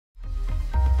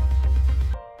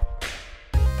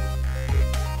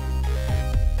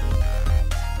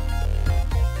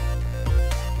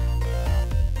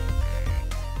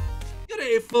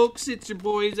Hey folks, it's your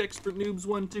boys, Expert Noobs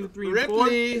 1, 2, 3, and 4.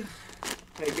 Ripley!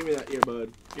 Hey, give me that earbud.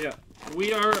 Yeah.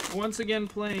 We are once again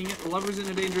playing Lovers in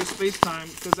a Dangerous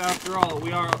Spacetime, because after all,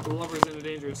 we are lovers in a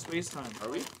dangerous spacetime.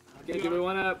 Are we? Okay, do we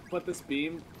want to put this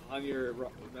beam on your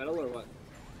metal or what?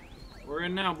 We're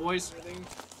in now, boys. Wait,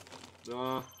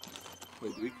 do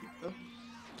we keep them?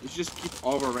 We should just keep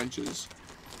all of our wrenches.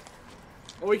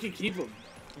 Oh, we can keep them.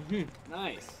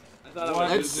 Nice. I thought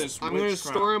What I is this I'm gonna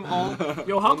witchcraft? store them all.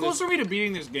 Yo, how close are we to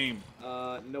beating this game?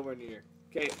 nowhere near.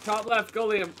 Okay, top left, go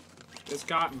Liam. It's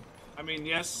gotten. I mean,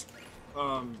 yes.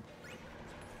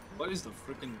 What is the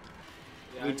freaking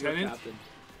Yeah, Lieutenant? I'm your captain.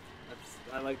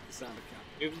 I like the sound of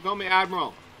captain. You can call me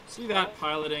Admiral. See that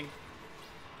piloting?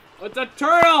 What's a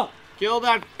turtle? Kill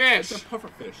that fish! It's a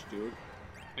pufferfish, dude.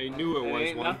 I knew it was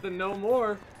Ain't one. nothing no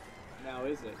more. Now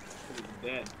is it? He's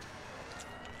dead.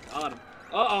 Got him.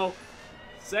 Uh-oh.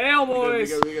 Sail,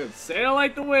 boys. We good. Sail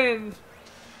like the wind.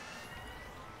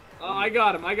 Oh, I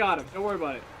got him. Don't worry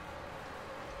about it.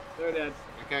 They're dead.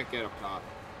 I can't get up top.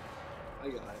 I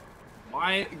got it.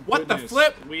 My What the goodness,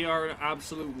 flip? We are an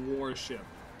absolute warship.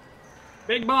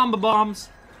 Big bomba bombs.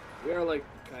 We are like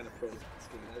kind of pros at this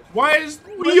game. Why is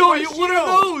What are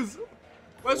those?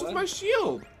 What's with my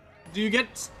shield? Do you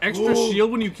get extra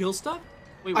shield when you kill stuff?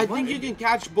 Wait, I what? think you can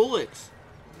catch bullets.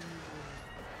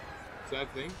 Is that a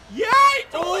thing? Yeah, I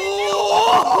totally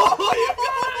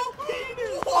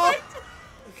do. What?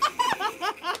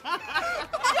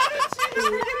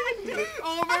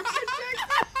 Oh my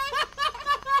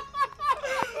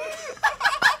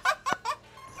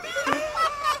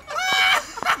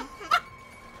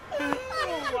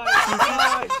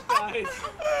gosh, guys.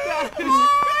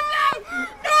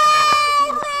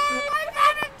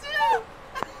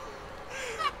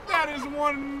 That is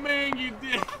one man you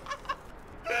did.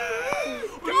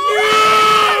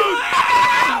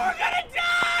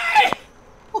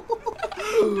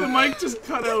 The mic just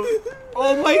cut out.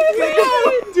 Oh my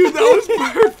god! Dude, that was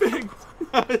perfect.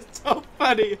 That was so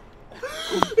funny.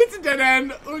 It's a dead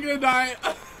end. We're gonna die.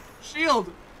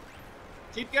 Shield.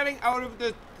 Keep getting out of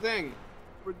the thing.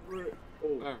 We're,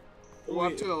 There. Go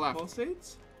up to the left.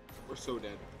 Pulsates? We're so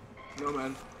dead. No,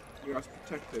 man. You are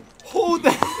protected. Hold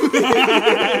that.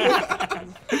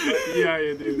 Yeah,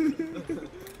 you do.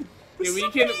 Yeah, we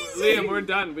can. Liam, we're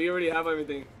done. We already have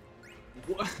everything.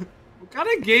 What kind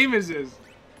of game is this?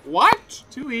 What?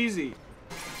 Too easy.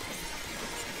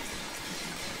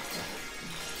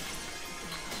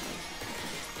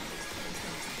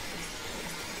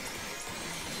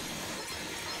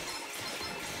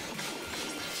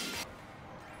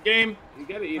 Game. You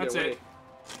get it either That's way. it.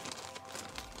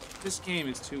 This game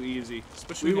is too easy.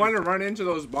 Especially We want to run into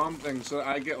those bomb things so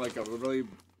I get like a really,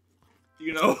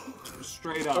 you know,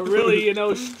 straight up. Oh, really, you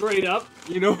know, straight up,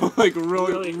 you know, like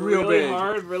really, real really big.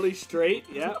 hard, really straight.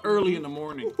 Yeah. Early in the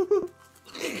morning. I'm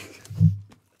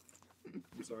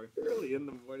sorry. Early in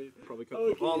the morning. Probably cut.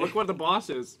 Okay. Oh, look what the boss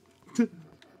is.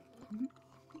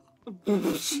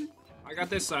 I got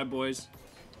this side, boys.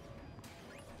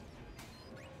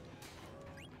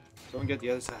 Someone get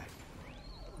the other side.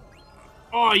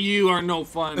 Oh, you are no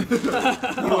fun. You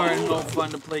are no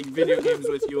fun to play video games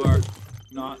with. You are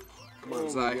not. Come on,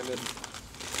 Zach.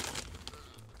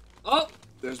 Oh.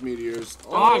 There's meteors.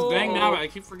 Oh, dang now, I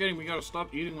keep forgetting we gotta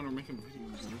stop eating when we're making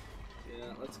videos. Yeah,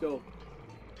 let's go.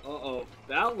 Uh-oh.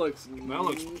 That looks...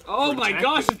 protected. Oh my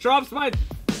gosh, it drops mine.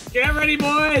 Get ready,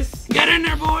 boys. Get in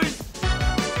there, boys!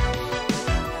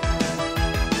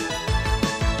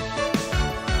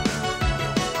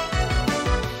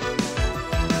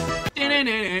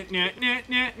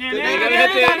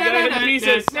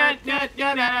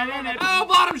 Oh,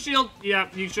 bottom shield! Yeah,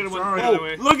 you should have went the other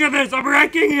way. Look at this! I'm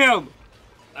wrecking him!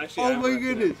 Actually, Oh I'm my right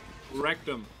there. goodness! Wrecked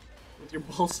him with your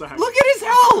ball sack. Look at his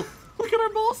health! Look at our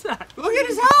ball sack. Look at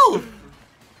his health!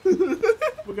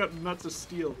 We got nuts of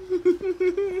steel.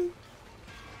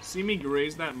 See me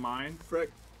graze that mine? Frick.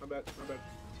 My bad.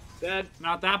 Dead.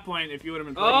 Now at that point, if you would have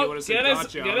been playing, you would have said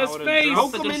gotcha. get his I would've face.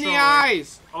 dropped Poke the him in the controller.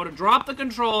 eyes! I would have dropped the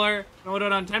controller, and I would have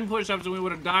done 10 push-ups, and we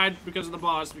would have died because of the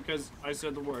boss, because I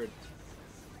said the word.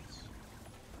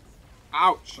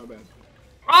 Ouch! My bad.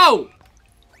 Oh!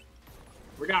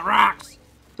 We got rocks!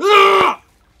 Ah!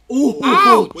 Ooh!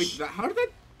 Ouch! Wait, how did that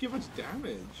give us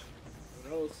damage? Who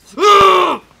knows?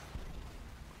 Ah!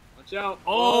 Watch out.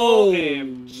 Oh!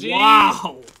 OMG.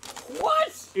 Wow!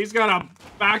 What? He's got a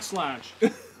backslash.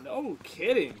 No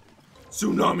kidding.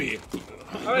 Tsunami.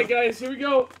 Alright, guys, here we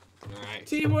go. Alright.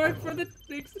 Teamwork makes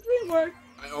the dream work.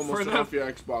 I almost For turned the- off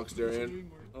your Xbox, Darian.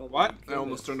 Oh, What? I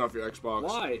almost turned off your Xbox. Why?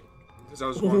 'Why? 'Cause I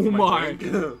was going for Oh my my.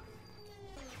 drink.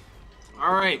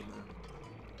 Alright.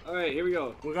 All right, here we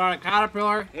go. We got a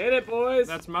caterpillar. Hit it, boys.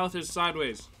 That's mouth is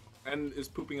sideways. And is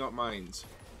pooping out mines.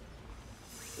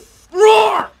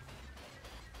 Roar!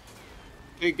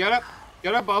 Hey, get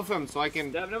above him so I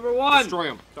can Step number 1. destroy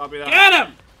him. Copy that. Get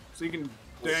him. So you can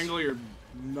dangle your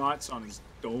nuts on his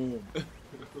dome.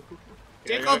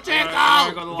 Tickle, Okay,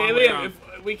 Liam,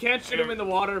 if we can't shoot him in the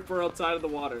water if we're outside of the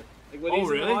water. Like when he's in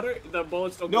really? the water, the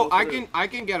bullets don't No, go I through.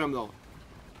 can get him though.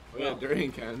 Oh, yeah,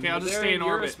 Darian can. Okay, I'll just Darren, stay in you're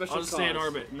a orbit. special I'll just stay in cause.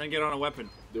 orbit and then get on a weapon.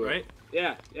 Do it. Right?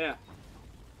 Yeah, yeah.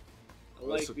 I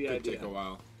like This the could idea. take a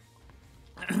while.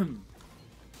 Come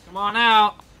on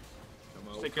out.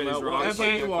 Come on, Stick come these out, rocks.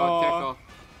 whatever you are.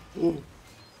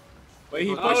 Wait,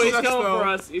 he Oh, pushes he's us coming though. for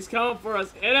us. He's coming for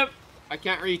us. Hit him. I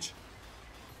can't reach.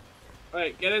 All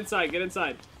right, get inside. Get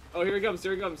inside. Oh, here he comes.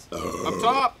 Here he comes. Up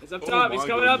top. It's up Oh top. He's my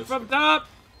coming up goodness. from top.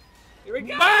 Here we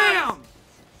go. Bam!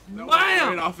 That Bam!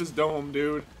 went right off his dome,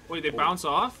 dude. Wait, they bounce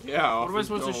off? Yeah. What off am I his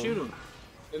supposed to dome. shoot him?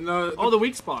 In the Oh, the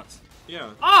weak spots.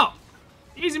 yeah. Oh!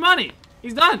 Easy money.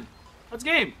 He's done. That's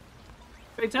game.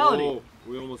 Fatality. Oh,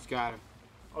 we almost got him.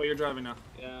 Oh, you're driving now.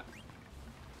 Yeah.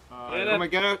 Uh, Hit Come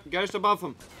him. on, get us above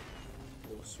him.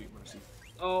 Oh, sweet mercy.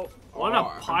 Oh. What Oh, a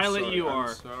I'm pilot sorry, you I'm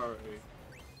are. sorry.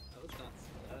 That was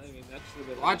not. I mean, that should have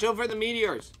been. Watch out for the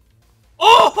meteors.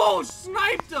 Oh!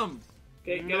 Sniped him!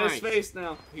 Okay, get Nice. his face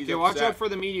now. He's Okay, watch upset. out for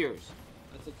the meteors.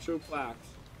 That's a true fact.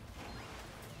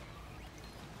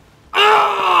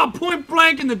 Ah! Point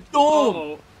blank in the dome!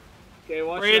 Oh. Okay,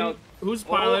 watch Braden, out. who's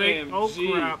piloting? Oh,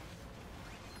 OMG. crap.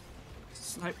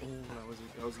 Snipe. Oh,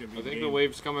 that was gonna be I think game. the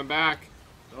wave's coming back.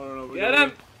 No, we Get got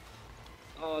him.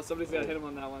 Oh, somebody's got to hit him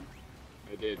on that one.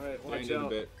 I did. All right, it. watch Ended a out.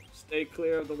 bit. Stay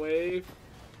clear of the wave.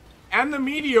 And the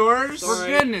meteors.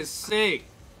 Sorry. For goodness sake.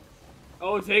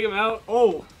 Oh, take him out.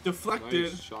 Oh,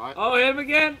 deflected. Nice shot. Oh, hit him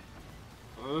again.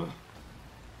 Ugh.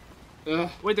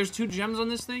 Wait, there's 2 gems on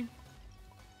this thing?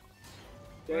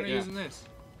 Why are they Okay. using this?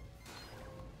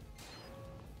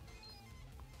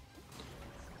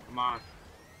 Come on.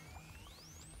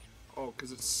 Oh,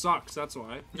 because it sucks, that's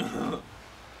why.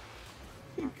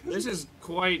 This is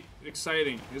quite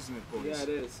exciting, isn't it, boys? Yeah, it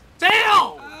is.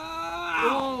 Tail! Ah!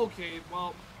 Oh, okay,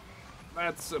 well,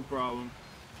 that's a problem.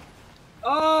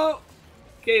 Oh.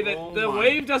 Okay, the Oh my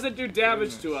wave doesn't do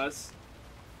damage to goodness. us.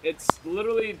 It's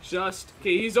literally just.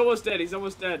 Okay, he's almost dead. He's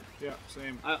almost dead. Yeah,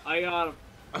 same. I got him.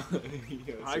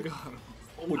 Yes. I got him.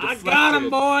 Oh, I deflected. got him,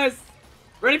 boys.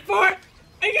 Ready for it?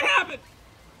 Make it happen.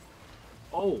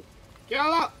 Oh, Get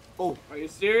up. Oh, Are you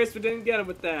serious? We didn't get him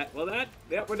with that. Well,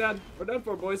 yeah, we're done. We're done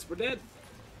for, boys. We're dead.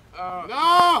 no!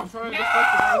 I'm trying to deflect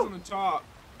the guys on the top.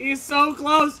 He's so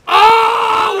close.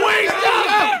 oh, waste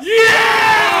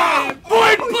Yeah!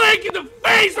 Point blank in the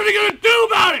face! What are you gonna do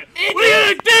about it? What are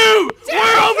you gonna do?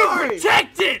 We're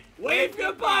overprotected! Wave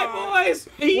goodbye, boys.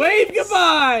 Wave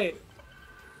goodbye.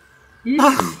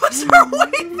 What's our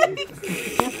waving? We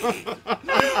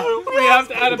have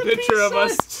to add a picture of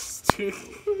us.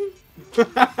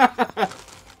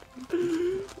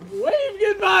 Wave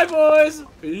goodbye, boys.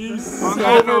 Peace. On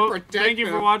that note, Overprotective. thank you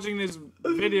for watching this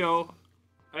video.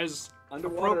 As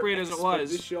Underwater appropriate as it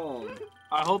was, expedition.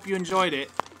 I hope you enjoyed it.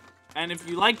 And if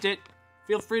you liked it,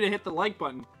 feel free to hit the like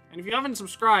button. And if you haven't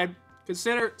subscribed,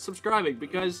 consider subscribing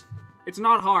because it's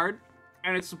not hard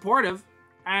and it's supportive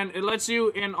and it lets you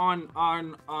in on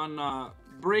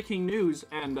breaking news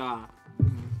and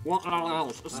what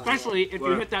else. Especially if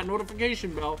you hit that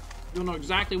notification bell, you'll know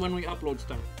exactly when we upload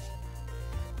stuff.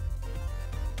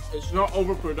 It's not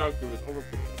overproductive. It's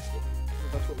overproductive.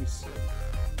 That's what we said.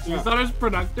 You thought it was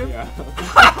productive? Yeah.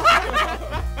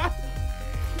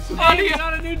 Hey,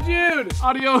 not a new dude.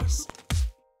 Adios.